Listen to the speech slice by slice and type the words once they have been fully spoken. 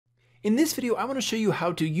In this video, I want to show you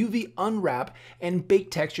how to UV unwrap and bake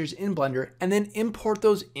textures in Blender and then import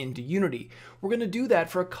those into Unity. We're going to do that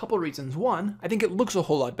for a couple reasons. One, I think it looks a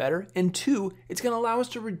whole lot better. And two, it's going to allow us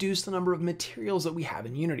to reduce the number of materials that we have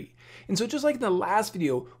in Unity. And so just like in the last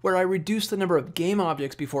video where I reduced the number of game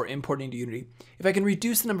objects before importing to Unity, if I can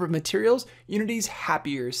reduce the number of materials, Unity's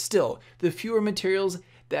happier still. The fewer materials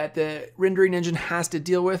that the rendering engine has to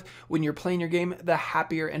deal with when you're playing your game, the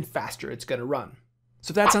happier and faster it's going to run.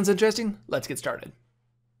 So if that sounds interesting, let's get started.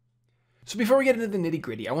 So before we get into the nitty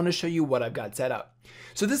gritty, I want to show you what I've got set up.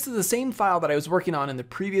 So this is the same file that I was working on in the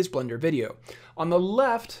previous Blender video. On the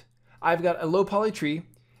left, I've got a low poly tree.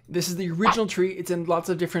 This is the original tree. It's in lots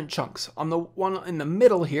of different chunks. On the one in the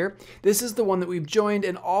middle here, this is the one that we've joined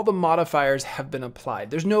and all the modifiers have been applied.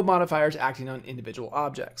 There's no modifiers acting on individual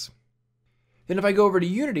objects. Then if I go over to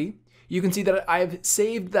Unity, you can see that I've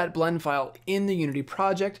saved that blend file in the Unity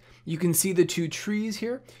project. You can see the two trees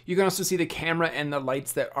here. You can also see the camera and the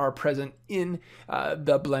lights that are present in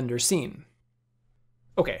the Blender scene.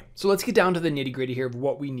 Okay, so let's get down to the nitty gritty here of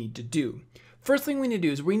what we need to do. First thing we need to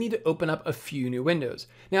do is we need to open up a few new windows.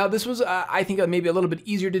 Now this was, I think, maybe a little bit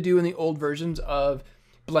easier to do in the old versions of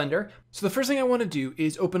Blender. So the first thing I want to do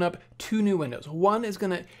is open up two new windows. One is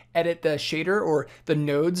going to edit the shader or the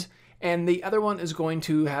nodes, and the other one is going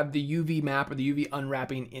to have the UV map or the UV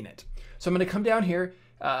unwrapping in it. So I'm going to come down here.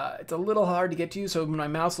 It's a little hard to get to, so when my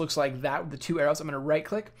mouse looks like that with the two arrows, I'm going to right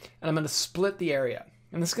click and I'm going to split the area.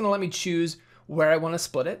 And this is going to let me choose where I want to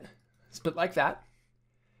split it. Split like that.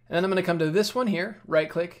 And then I'm going to come to this one here, right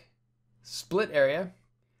click, split area,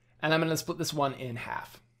 and I'm going to split this one in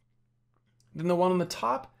half. Then the one on the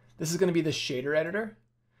top, this is going to be the shader editor.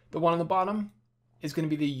 The one on the bottom is going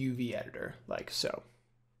to be the UV editor, like so.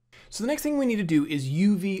 So the next thing we need to do is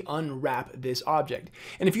UV unwrap this object.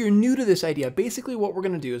 And if you're new to this idea, basically what we're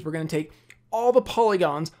going to do is we're going to take all the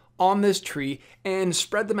polygons on this tree and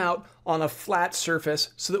spread them out on a flat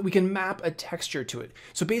surface so that we can map a texture to it.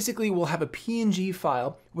 So basically we'll have a PNG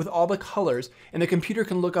file with all the colors, and the computer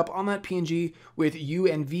can look up on that PNG with U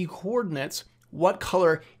and V coordinates what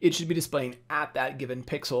color it should be displaying at that given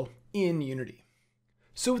pixel in Unity.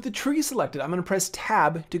 So with the tree selected, I'm going to press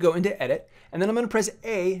Tab to go into Edit, and then I'm going to press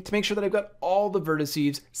A to make sure that I've got all the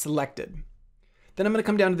vertices selected. Then I'm going to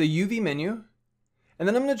come down to the UV menu, and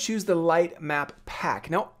then I'm going to choose the Light Map Pack.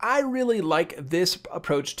 Now, I really like this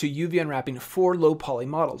approach to UV unwrapping for low poly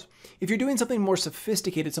models. If you're doing something more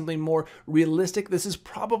sophisticated, something more realistic, this is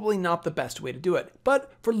probably not the best way to do it.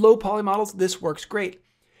 But for low poly models, this works great.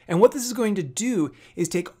 And what this is going to do is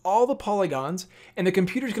take all the polygons, and the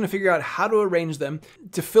computer is going to figure out how to arrange them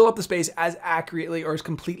to fill up the space as accurately or as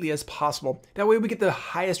completely as possible. That way we get the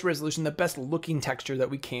highest resolution, the best looking texture that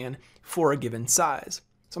we can for a given size.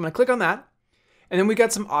 So I'm going to click on that, and then we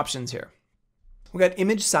got some options here. We got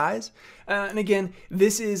image size, and again,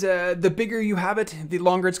 this is the bigger you have it, the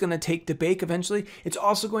longer it's going to take to bake eventually. It's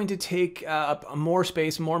also going to take up more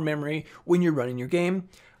space, more memory when you're running your game.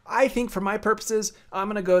 I think for my purposes, I'm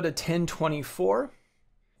going to go to 1024.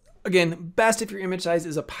 Again, best if your image size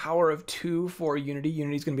is a power of 2 for Unity.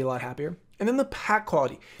 Unity's going to be a lot happier. And then the pack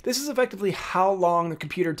quality. This is effectively how long the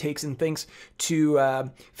computer takes and thinks to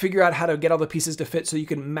figure out how to get all the pieces to fit so you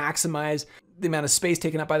can maximize the amount of space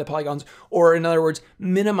taken up by the polygons, or in other words,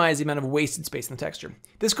 minimize the amount of wasted space in the texture.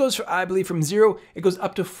 This goes, I believe, from 0, it goes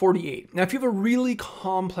up to 48. Now, if you have a really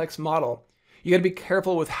complex model, you got to be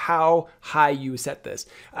careful with how high you set this.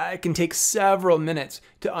 It can take several minutes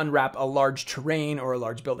to unwrap a large terrain or a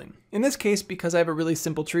large building. In this case, because I have a really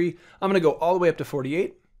simple tree, I'm going to go all the way up to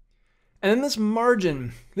 48. And then this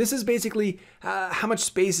margin, this is basically how much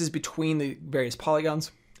space is between the various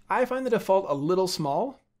polygons. I find the default a little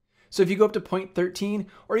small. So if you go up to 0.13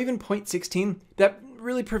 or even 0.16, that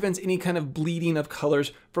really prevents any kind of bleeding of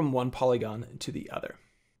colors from one polygon to the other.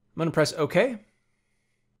 I'm going to press OK.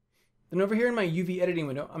 Then over here in my UV editing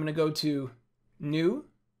window, I'm going to go to New,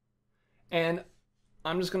 and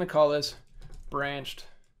I'm just going to call this Branched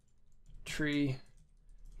Tree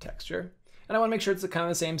Texture. And I want to make sure it's kind of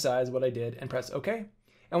the same size as what I did, and press OK.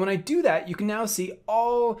 And when I do that, you can now see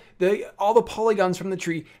all the polygons from the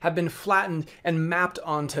tree have been flattened and mapped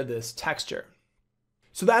onto this texture.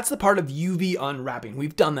 So that's the part of UV unwrapping.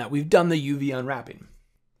 We've done that. We've done the UV unwrapping.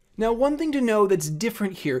 Now, one thing to know that's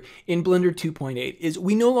different here in Blender 2.8 is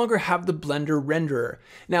we no longer have the Blender renderer.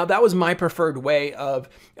 Now, that was my preferred way of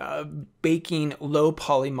baking low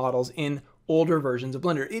poly models in older versions of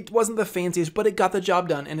Blender. It wasn't the fanciest, but it got the job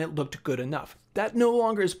done and it looked good enough. That no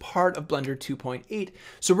longer is part of Blender 2.8,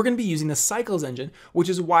 so we're going to be using the Cycles engine, which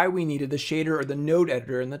is why we needed the shader or the node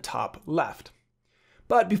editor in the top left.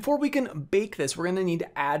 But before we can bake this, we're gonna need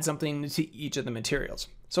to add something to each of the materials.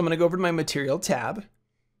 So I'm gonna go over to my material tab.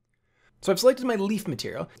 So I've selected my leaf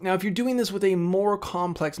material. Now, if you're doing this with a more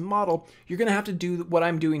complex model, you're gonna have to do what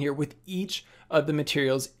I'm doing here with each of the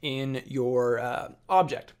materials in your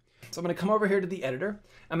object. So I'm gonna come over here to the editor.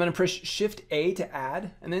 I'm gonna press Shift A to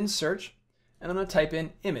add and then search, and I'm gonna type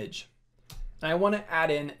in image. And I wanna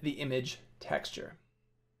add in the image texture.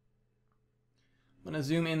 I'm gonna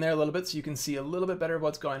zoom in there a little bit so you can see a little bit better of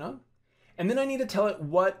what's going on. And then I need to tell it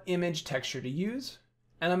what image texture to use.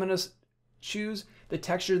 And I'm gonna choose the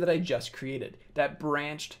texture that I just created, that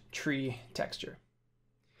branched tree texture.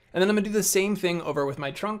 And then I'm gonna do the same thing over with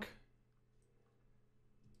my trunk.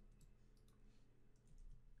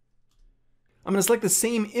 I'm gonna select the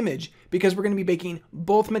same image because we're gonna be baking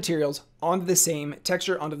both materials onto the same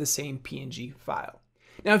texture, onto the same PNG file.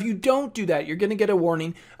 Now, if you don't do that, you're gonna get a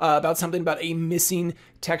warning about something about a missing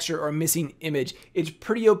texture or a missing image. It's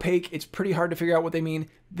pretty opaque, it's pretty hard to figure out what they mean.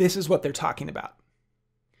 This is what they're talking about.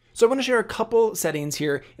 So I want to share a couple settings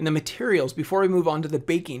here in the materials before we move on to the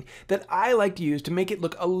baking that I like to use to make it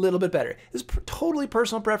look a little bit better. This is totally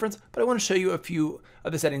personal preference, but I want to show you a few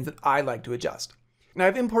of the settings that I like to adjust. Now,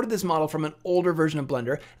 I've imported this model from an older version of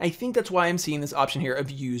Blender. I think that's why I'm seeing this option here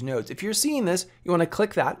of use nodes. If you're seeing this, you want to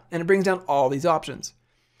click that and it brings down all these options.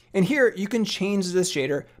 And here you can change this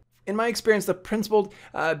shader. In my experience, the principled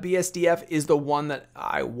BSDF is the one that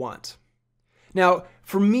I want. Now,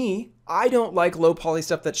 for me, I don't like low poly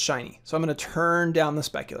stuff that's shiny, so I'm going to turn down the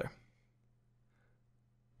specular.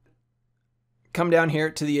 Come down here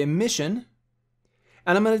to the emission,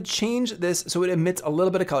 and I'm going to change this so it emits a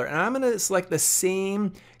little bit of color. And I'm going to select the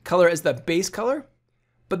same color as the base color,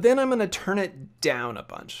 but then I'm going to turn it down a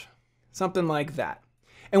bunch, something like that.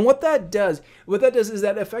 And what that does is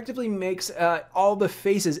that effectively makes all the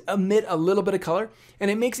faces emit a little bit of color, and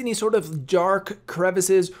it makes any sort of dark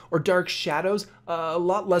crevices or dark shadows a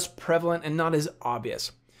lot less prevalent and not as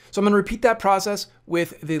obvious. So I'm going to repeat that process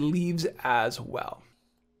with the leaves as well.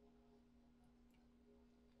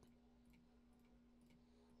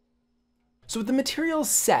 So with the materials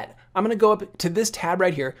set, I'm going to go up to this tab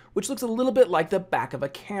right here, which looks a little bit like the back of a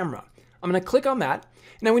camera. I'm going to click on that.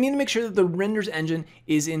 Now we need to make sure that the renders engine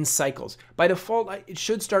is in cycles. By default, it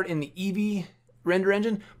should start in the Eevee render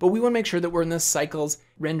engine, but we want to make sure that we're in the cycles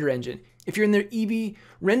render engine. If you're in the Eevee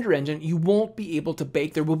render engine, you won't be able to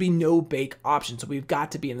bake. There will be no bake option, so we've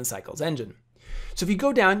got to be in the cycles engine. So if you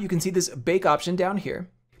go down, you can see this bake option down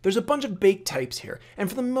here. There's a bunch of bake types here, and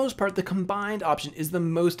for the most part, the combined option is the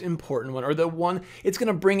most important one, or the one it's going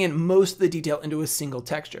to bring in most of the detail into a single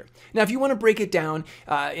texture. Now, if you want to break it down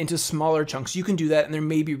into smaller chunks, you can do that, and there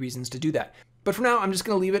may be reasons to do that. But for now, I'm just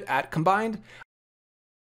going to leave it at combined.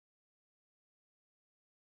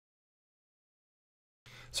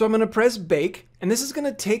 So I'm going to press bake, and this is going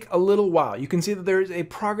to take a little while. You can see that there's a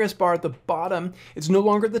progress bar at the bottom. It's no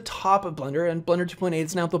longer the top of Blender, and Blender 2.8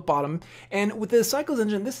 is now at the bottom. And with the cycles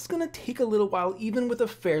engine, this is going to take a little while, even with a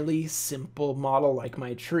fairly simple model like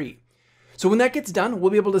my tree. So when that gets done,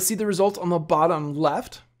 we'll be able to see the results on the bottom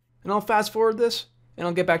left. And I'll fast forward this, and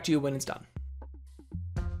I'll get back to you when it's done.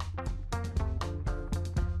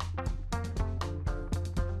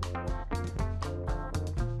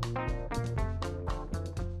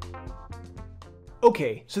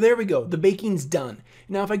 Okay, so there we go, the baking's done.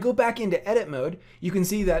 Now if I go back into edit mode, you can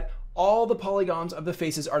see that all the polygons of the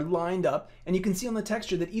faces are lined up, and you can see on the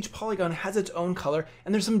texture that each polygon has its own color,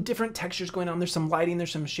 and there's some different textures going on. There's some lighting,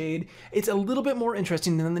 there's some shade. It's a little bit more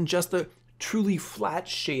interesting than just the truly flat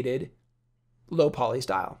shaded low poly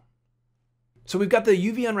style. So we've got the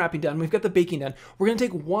UV unwrapping done, we've got the baking done. We're gonna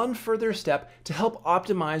take one further step to help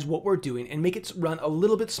optimize what we're doing and make it run a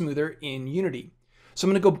little bit smoother in Unity. So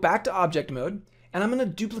I'm gonna go back to object mode, and I'm going to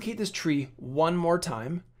duplicate this tree one more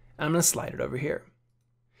time, and I'm going to slide it over here.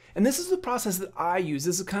 And this is the process that I use.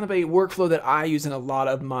 This is kind of a workflow that I use in a lot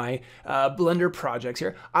of my Blender projects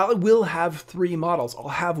here. I will have three models. I'll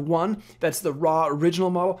have one that's the raw original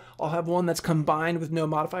model. I'll have one that's combined with no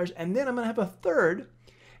modifiers, and then I'm going to have a third.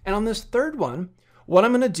 And on this third one, what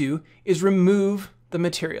I'm going to do is remove the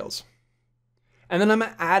materials. And then I'm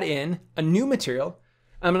going to add in a new material.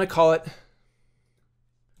 I'm going to call it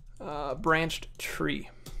branched tree,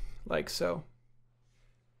 like so.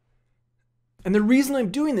 And the reason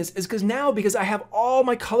I'm doing this is because I have all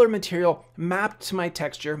my color material mapped to my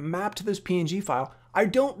texture, mapped to this PNG file, I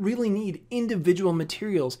don't really need individual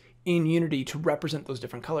materials in Unity to represent those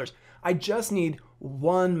different colors. I just need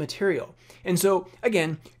one material. And so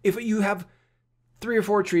again, if you have 3 or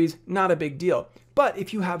 4 trees, not a big deal. But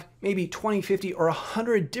if you have maybe 20, 50, or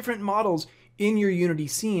 100 different models in your Unity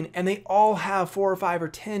scene, and they all have 4 or 5 or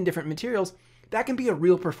 10 different materials, that can be a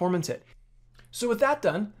real performance hit. So with that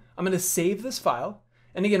done, I'm going to save this file.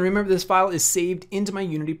 And again, remember this file is saved into my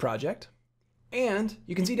Unity project. And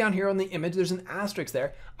you can see down here on the image, there's an asterisk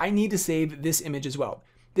there. I need to save this image as well.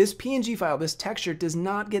 This PNG file, this texture, does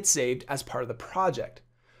not get saved as part of the project.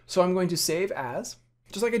 So I'm going to save as,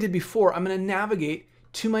 just like I did before, I'm going to navigate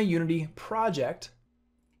to my Unity project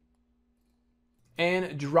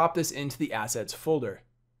and drop this into the assets folder.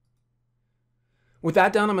 With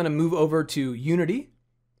that done, I'm going to move over to Unity.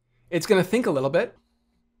 It's going to think a little bit.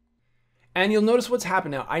 And you'll notice what's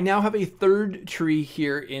happened now. I now have a third tree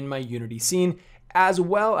here in my Unity scene, as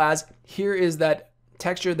well as here is that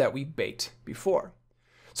texture that we baked before.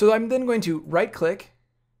 So I'm then going to right click,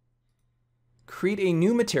 create a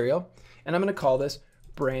new material, and I'm going to call this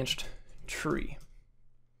branched tree.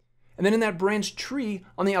 And then in that branched tree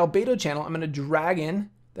on the Albedo channel, I'm going to drag in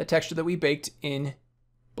the texture that we baked in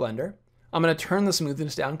Blender. I'm going to turn the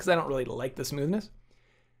smoothness down because I don't really like the smoothness.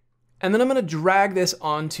 And then I'm going to drag this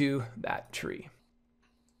onto that tree.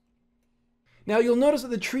 Now you'll notice that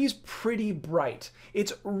the tree is pretty bright.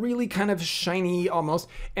 It's really kind of shiny almost.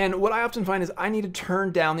 And what I often find is I need to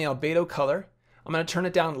turn down the Albedo color. I'm going to turn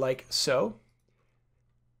it down like so.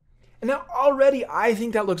 And now already I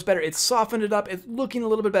think that looks better. It's softened it up. It's looking a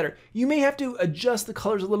little bit better. You may have to adjust the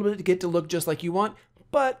colors a little bit to get to look just like you want,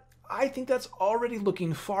 but I think that's already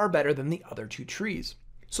looking far better than the other two trees.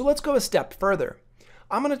 So let's go a step further.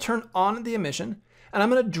 I'm going to turn on the emission and I'm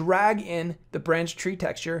going to drag in the branch tree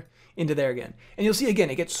texture into there again. And you'll see again,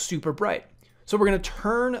 it gets super bright. So we're going to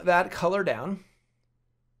turn that color down.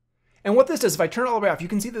 And what this does, if I turn it all the way off, you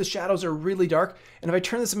can see that the shadows are really dark. And if I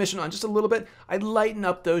turn this emission on just a little bit, I lighten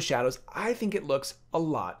up those shadows. I think it looks a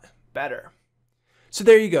lot better. So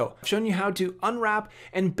there you go. I've shown you how to unwrap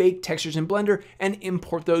and bake textures in Blender and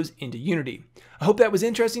import those into Unity. I hope that was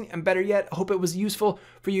interesting, and better yet, I hope it was useful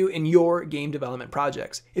for you in your game development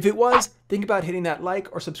projects. If it was, think about hitting that like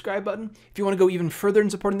or subscribe button. If you want to go even further in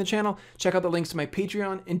supporting the channel, check out the links to my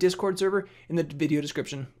Patreon and Discord server in the video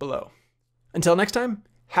description below. Until next time,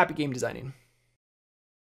 happy game designing.